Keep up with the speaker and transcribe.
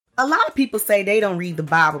A lot of people say they don't read the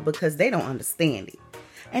Bible because they don't understand it.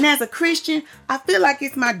 And as a Christian, I feel like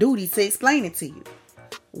it's my duty to explain it to you.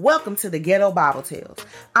 Welcome to the Ghetto Bible Tales.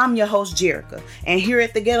 I'm your host, Jerica. And here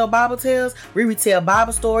at the Ghetto Bible Tales, we retell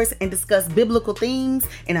Bible stories and discuss biblical themes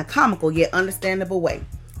in a comical yet understandable way.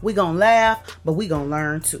 We gonna laugh, but we gonna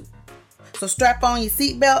learn too. So strap on your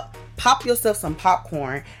seatbelt, pop yourself some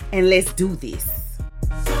popcorn, and let's do this.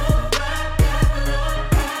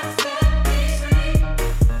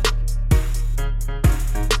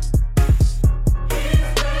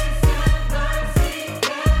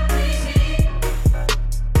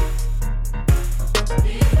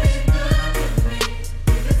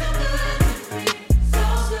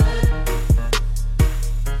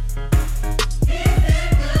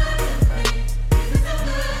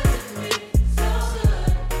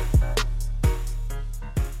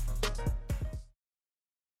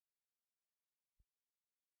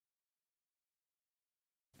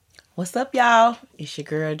 What's up, y'all? It's your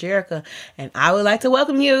girl, Jerica, and I would like to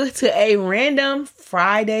welcome you to a random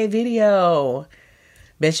Friday video.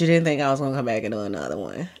 Bet you didn't think I was going to come back and do another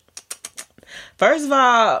one. First of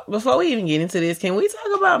all, before we even get into this, can we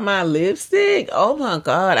talk about my lipstick? Oh my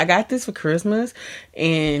God, I got this for Christmas,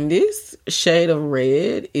 and this shade of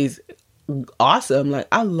red is awesome. Like,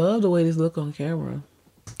 I love the way this looks on camera.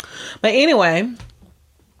 But anyway,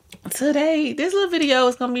 today, this little video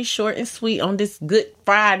is going to be short and sweet on this Good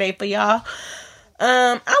Friday for y'all.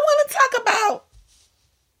 I want to talk about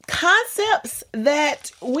concepts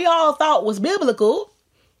that we all thought was biblical,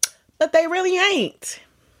 but they really ain't.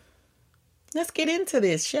 Let's get into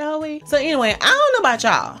this, shall we? So anyway, I don't know about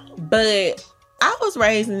y'all, but I was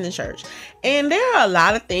raised in the church, and there are a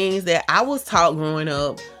lot of things that I was taught growing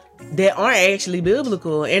up that aren't actually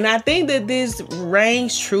biblical. And I think that this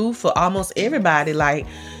rings true for almost everybody. Like,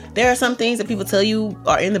 there are some things that people tell you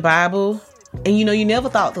are in the Bible, and you never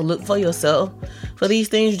thought to look for yourself for these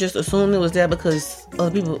things. You just assumed it was there because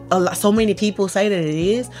so many people say that it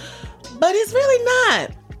is, but it's really not.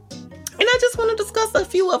 And I just want to discuss a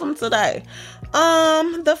few of them today.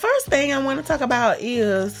 The first thing I want to talk about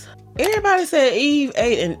is, everybody said Eve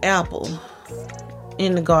ate an apple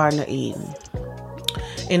in the Garden of Eden,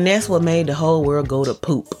 and that's what made the whole world go to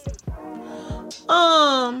poop.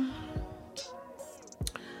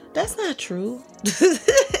 That's not true.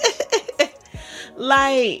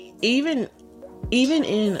 Like, even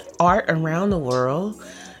in art around the world,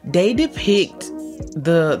 they depict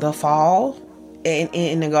the fall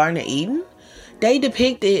in the Garden of Eden. They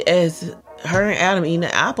depict it as her and Adam eating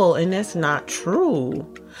an apple, and that's not true.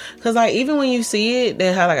 Because, like, even when you see it,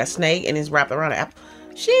 they have like a snake and it's wrapped around an apple.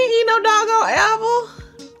 She ain't eat no doggone apple.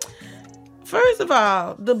 First of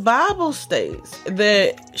all, the Bible states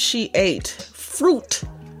that she ate fruit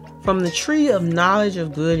from the tree of knowledge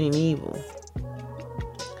of good and evil.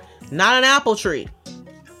 Not an apple tree.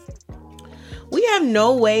 We have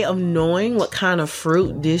no way of knowing what kind of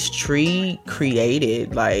fruit this tree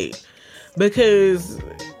created. Like, because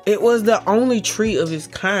it was the only tree of its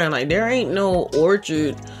kind. Like, there ain't no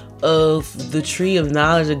orchard of the tree of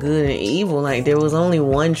knowledge of good and evil. Like, there was only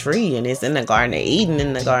one tree, and it's in the Garden of Eden.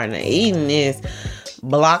 And the Garden of Eden is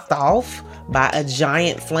blocked off by a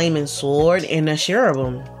giant flaming sword and a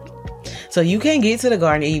cherubim. So you can't get to the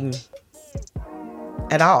Garden of Eden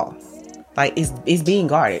at all. Like, it's being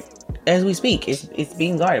guarded as we speak. It's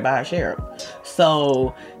being guarded by a cherub.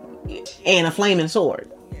 So, and a flaming sword.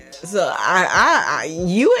 So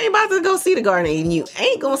you ain't about to go see the Garden of Eden. You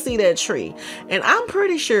ain't gonna see that tree. And I'm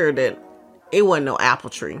pretty sure that it wasn't no apple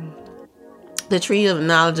tree. The tree of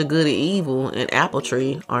knowledge of good and evil and apple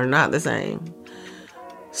tree are not the same.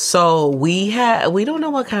 So we don't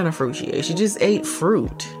know what kind of fruit she ate. She just ate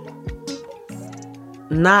fruit,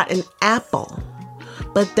 not an apple.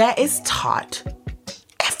 But that is taught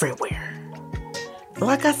everywhere.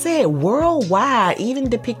 Like I said, worldwide, even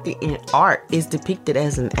depicted in art, is depicted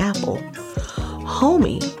as an apple.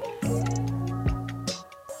 Homie,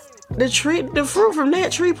 the fruit from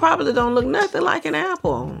that tree probably don't look nothing like an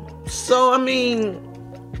apple. So, I mean,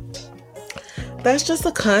 that's just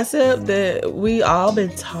a concept that we all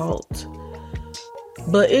been taught.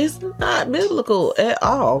 But it's not biblical at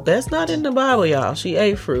all. That's not in the Bible, y'all. She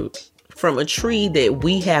ate fruit from a tree that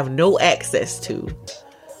we have no access to.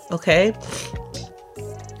 Okay?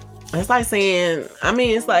 It's like saying,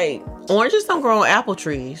 it's like oranges don't grow on apple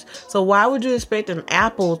trees. So why would you expect an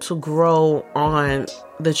apple to grow on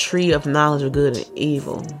the tree of knowledge of good and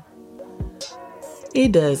evil?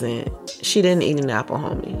 It doesn't. She didn't eat an apple,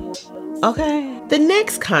 homie. Okay? The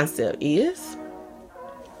next concept is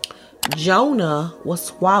Jonah was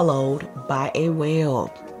swallowed by a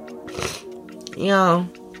whale.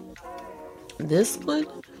 This one,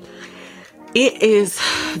 it is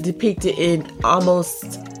depicted in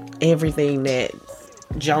almost everything that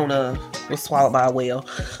Jonah was swallowed by a whale.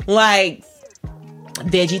 Like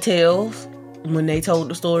VeggieTales, when they told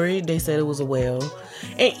the story, they said it was a whale.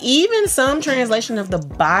 And even some translation of the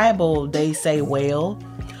Bible, they say whale.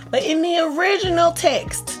 But in the original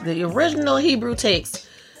text, the original Hebrew text,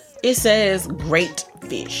 it says great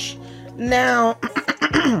fish. Now,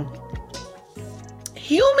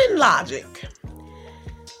 human logic.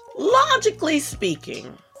 Logically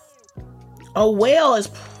speaking, a whale is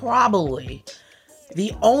probably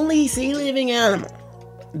the only sea-living animal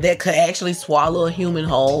that could actually swallow a human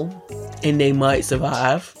whole and they might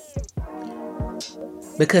survive.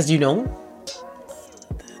 Because, you know,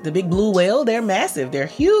 the big blue whale, they're massive. They're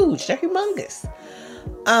huge. They're humongous.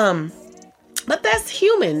 But that's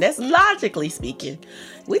human. That's logically speaking.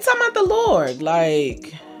 We talking about the Lord.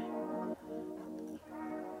 Like,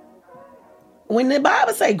 when the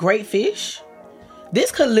Bible say great fish,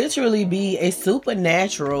 this could literally be a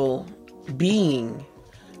supernatural being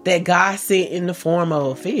that God sent in the form of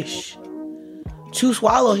a fish to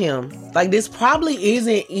swallow him. Like, this probably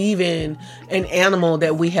isn't even an animal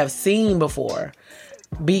that we have seen before,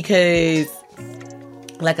 because,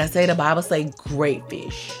 like I say, the Bible say great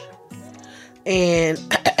fish. And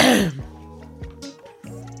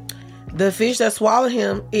the fish that swallowed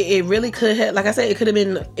him, it really could have, like I said, it could have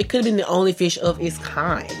been the only fish of its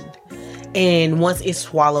kind. And once it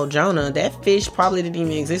swallowed Jonah, that fish probably didn't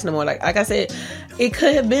even exist no more. Like I said, it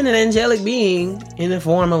could have been an angelic being in the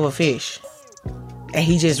form of a fish. And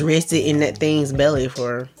he just rested in that thing's belly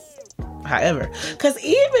for however. Because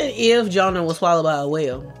even if Jonah was swallowed by a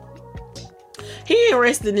whale, he ain't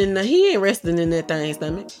resting in that thing's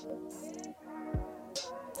stomach.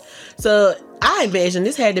 So I imagine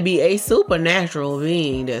this had to be a supernatural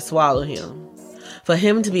being that swallowed him, for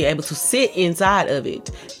him to be able to sit inside of it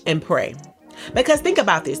and pray. Because think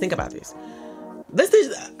about this. Let's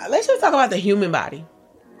just talk about the human body.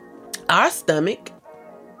 Our stomach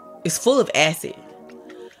is full of acid.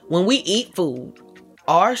 When we eat food,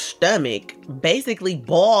 our stomach basically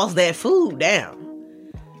boils that food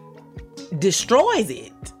down, destroys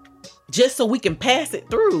it, just so we can pass it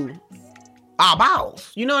through our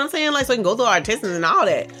bowels. You know what I'm saying? Like, so it can go through our intestines and all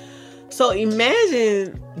that. So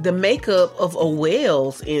imagine the makeup of a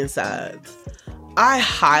whale's insides. I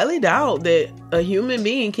highly doubt that a human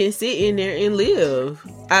being can sit in there and live.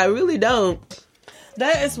 I really don't.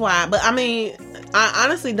 That is why. But I mean, I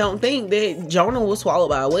honestly don't think that Jonah was swallowed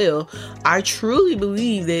by a whale. I truly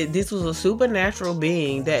believe that this was a supernatural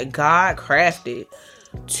being that God crafted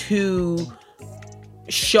to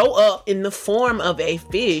show up in the form of a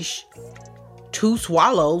fish to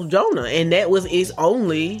swallow Jonah. And that was its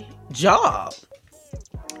only job.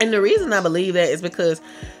 And the reason I believe that is because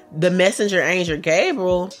the messenger angel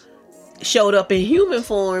Gabriel showed up in human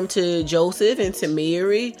form to Joseph and to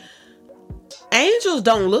Mary. Angels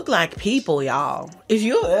don't look like people, y'all. If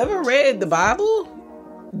you ever read the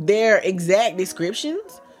Bible, their exact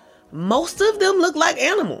descriptions, most of them look like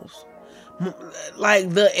animals. Like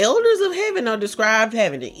the elders of heaven are described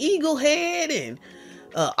having an eagle head and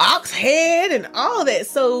ox head and all that.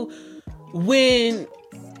 So when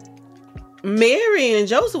Mary and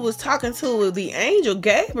Joseph was talking to the angel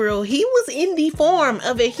Gabriel, he was in the form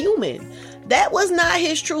of a human. That was not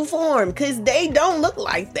his true form, because they don't look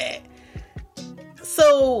like that.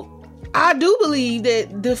 So I do believe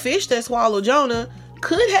that the fish that swallowed Jonah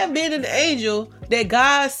could have been an angel that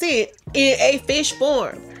God sent in a fish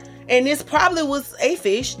form. And this probably was a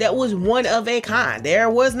fish that was one of a kind. There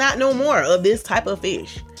was not no more of this type of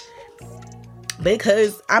fish.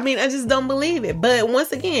 Because, I mean, I just don't believe it. But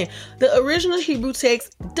once again, the original Hebrew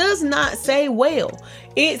text does not say whale.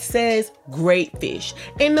 It says great fish.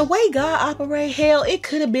 And the way God operates, hell, it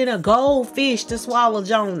could have been a goldfish to swallow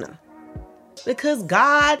Jonah. Because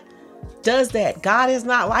God does that. God is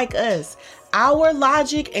not like us. Our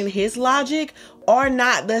logic and his logic are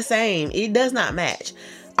not the same. It does not match.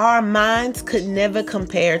 Our minds could never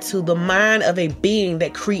compare to the mind of a being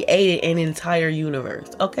that created an entire universe.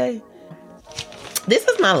 Okay? This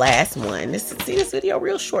is my last one. See this video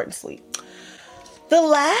real short and sweet. The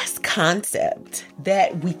last concept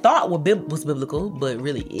that we thought was biblical, but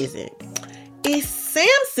really isn't, is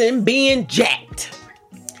Samson being jacked.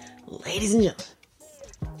 Ladies and gentlemen,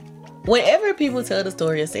 whenever people tell the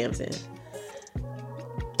story of Samson,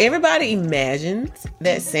 everybody imagines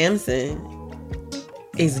that Samson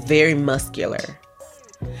is very muscular.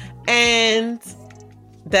 And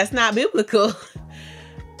that's not biblical.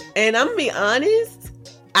 And I'm gonna be honest,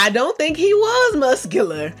 I don't think he was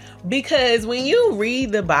muscular, because when you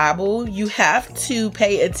read the Bible, you have to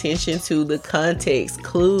pay attention to the context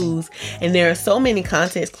clues. And there are so many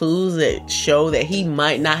context clues that show that he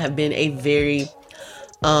might not have been a very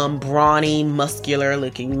brawny, muscular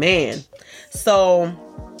looking man. So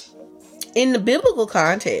in the biblical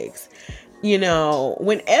context, you know,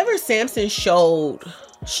 whenever Samson showed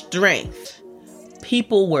strength,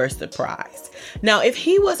 people were surprised. Now, if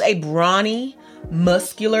he was a brawny,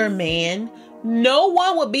 muscular man, no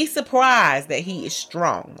one would be surprised that he is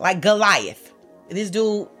strong. Like Goliath. This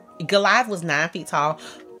dude, Goliath was 9 feet tall,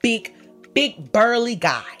 big burly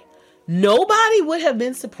guy. Nobody would have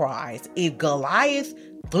been surprised if Goliath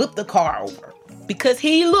flipped the car over, because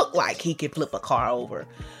he looked like he could flip a car over.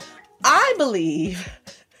 I believe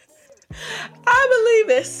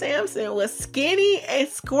that Samson was skinny and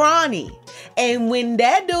scrawny. And when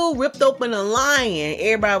that dude ripped open a lion,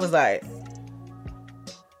 everybody was like,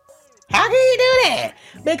 how can he do that?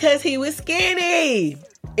 Because he was skinny.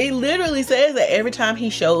 It literally says that every time he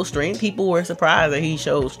showed strength, people were surprised that he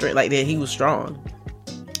showed strength, like that he was strong.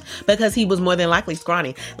 Because he was more than likely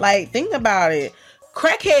scrawny. Like, think about it.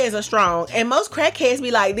 Crackheads are strong, and most crackheads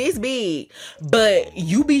be like this big, but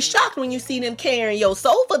you be shocked when you see them carrying your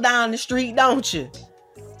sofa down the street, don't you?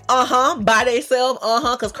 By themselves,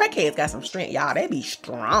 because crackheads got some strength, y'all. They be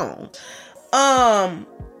strong. And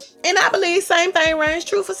I believe same thing rings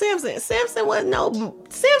true for Samson. Samson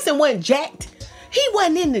wasn't jacked. He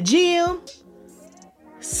wasn't in the gym.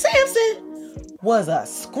 Samson was a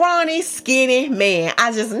scrawny, skinny man.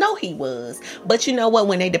 I just know he was. But you know what?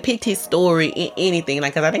 When they depict his story in anything,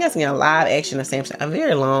 like, because I think I seen a live action of Samson a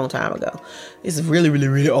very long time ago. It's really, really,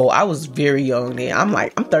 really old. I was very young then. I'm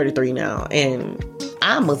 33 now, and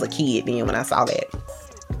I was a kid then when I saw that.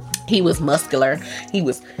 He was muscular. He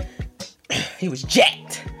was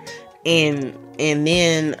jacked. And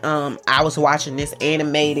then I was watching this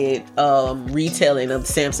animated retelling of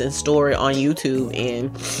Samson's story on YouTube, and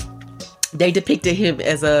they depicted him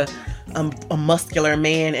as a muscular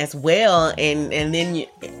man as well. And then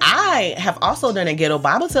I have also done a Ghetto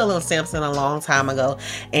Bible telling of Samson a long time ago.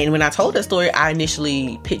 And when I told that story, I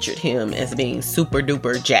initially pictured him as being super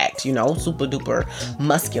duper jacked, you know, super duper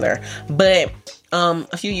muscular. But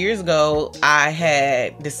a few years ago, I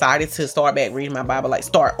had decided to start back reading my Bible, like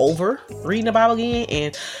start over reading the Bible again.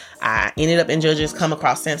 And I ended up in Judges come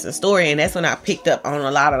across Samson's story. And that's when I picked up on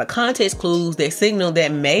a lot of the context clues that signaled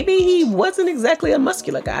that maybe he wasn't exactly a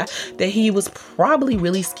muscular guy, that he was probably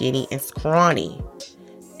really skinny and scrawny.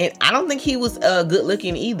 And I don't think he was good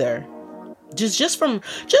looking either. Just from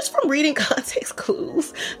reading context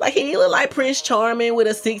clues. Like, he looked like Prince Charming with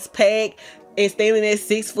a 6-pack and standing at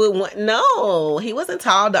 6'1". No, he wasn't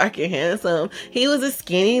tall, dark, and handsome. He was a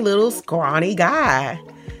skinny little scrawny guy.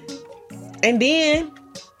 And then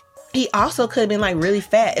he also could have been like really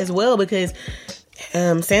fat as well, because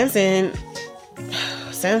Samson,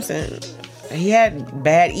 he had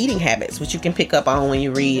bad eating habits, which you can pick up on when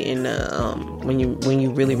you read in when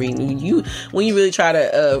you really try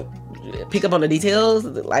to pick up on the details.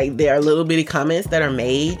 Like, there are little bitty comments that are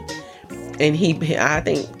made, and I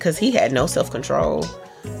think because he had no self-control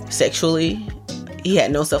sexually. He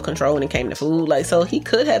had no self-control when it came to food. Like, so he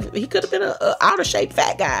could have been a out of shape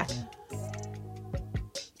fat guy.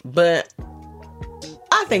 But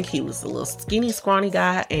I think he was a little skinny, scrawny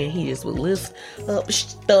guy, and he just would lift up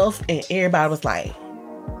stuff, and everybody was like.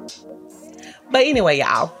 But anyway,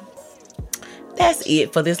 y'all, that's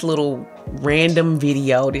it for this little random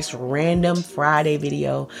video, this random Friday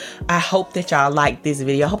video. I hope that y'all like this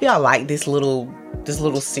video. I hope y'all like this little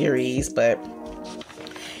series. But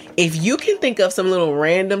if you can think of some little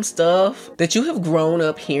random stuff that you have grown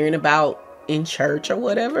up hearing about in church or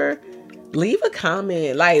whatever, leave a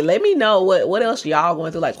comment. Like, let me know what else y'all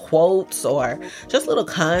going through, like quotes or just little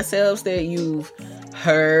concepts that you've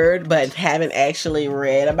heard but haven't actually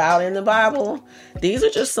read about in the Bible. These are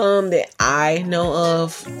just some that I know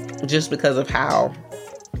of just because of how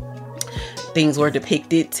things were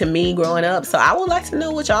depicted to me growing up. So I would like to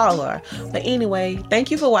know what y'all are. But anyway,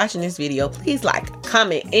 thank you for watching this video. Please like,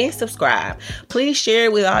 comment, and subscribe. Please share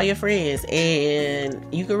it with all your friends. And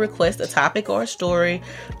you can request a topic or a story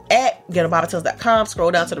at ghettobibletales.com.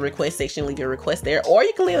 Scroll down to the request section, leave your request there. Or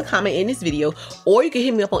you can leave a comment in this video. Or you can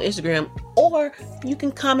hit me up on Instagram. or you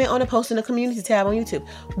can comment on a post in the community tab on YouTube.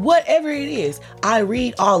 Whatever it is, I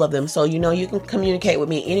read all of them. So, you can communicate with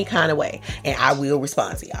me any kind of way and I will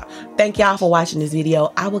respond to y'all. Thank y'all for watching this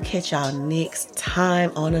video. I will catch y'all next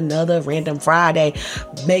time on another Random Friday.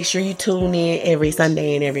 Make sure you tune in every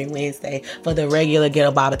Sunday and every Wednesday for the regular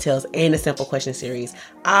Ghetto Baba Tales and the Simple Question series.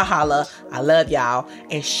 I holla. I love y'all.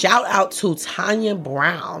 And shout out to Tanya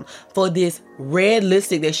Brown for this red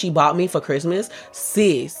lipstick that she bought me for Christmas.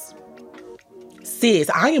 Sis,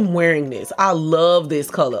 I am wearing this. I love this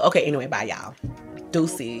color. Okay, anyway, bye y'all.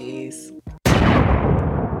 Deuces.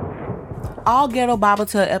 All Ghetto Baba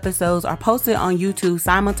Tale episodes are posted on YouTube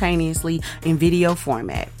simultaneously in video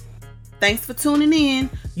format. Thanks for tuning in.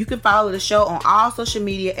 You can follow the show on all social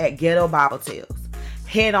media at Ghetto Baba Tales.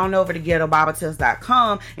 Head on over to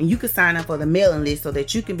ghettobabatales.com and you can sign up for the mailing list so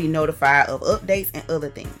that you can be notified of updates and other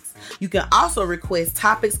things. You can also request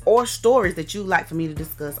topics or stories that you'd like for me to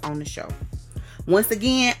discuss on the show. Once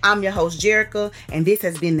again, I'm your host, Jerica, and this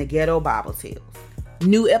has been the Ghetto Baba Tales.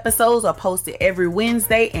 New episodes are posted every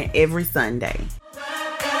Wednesday and every Sunday.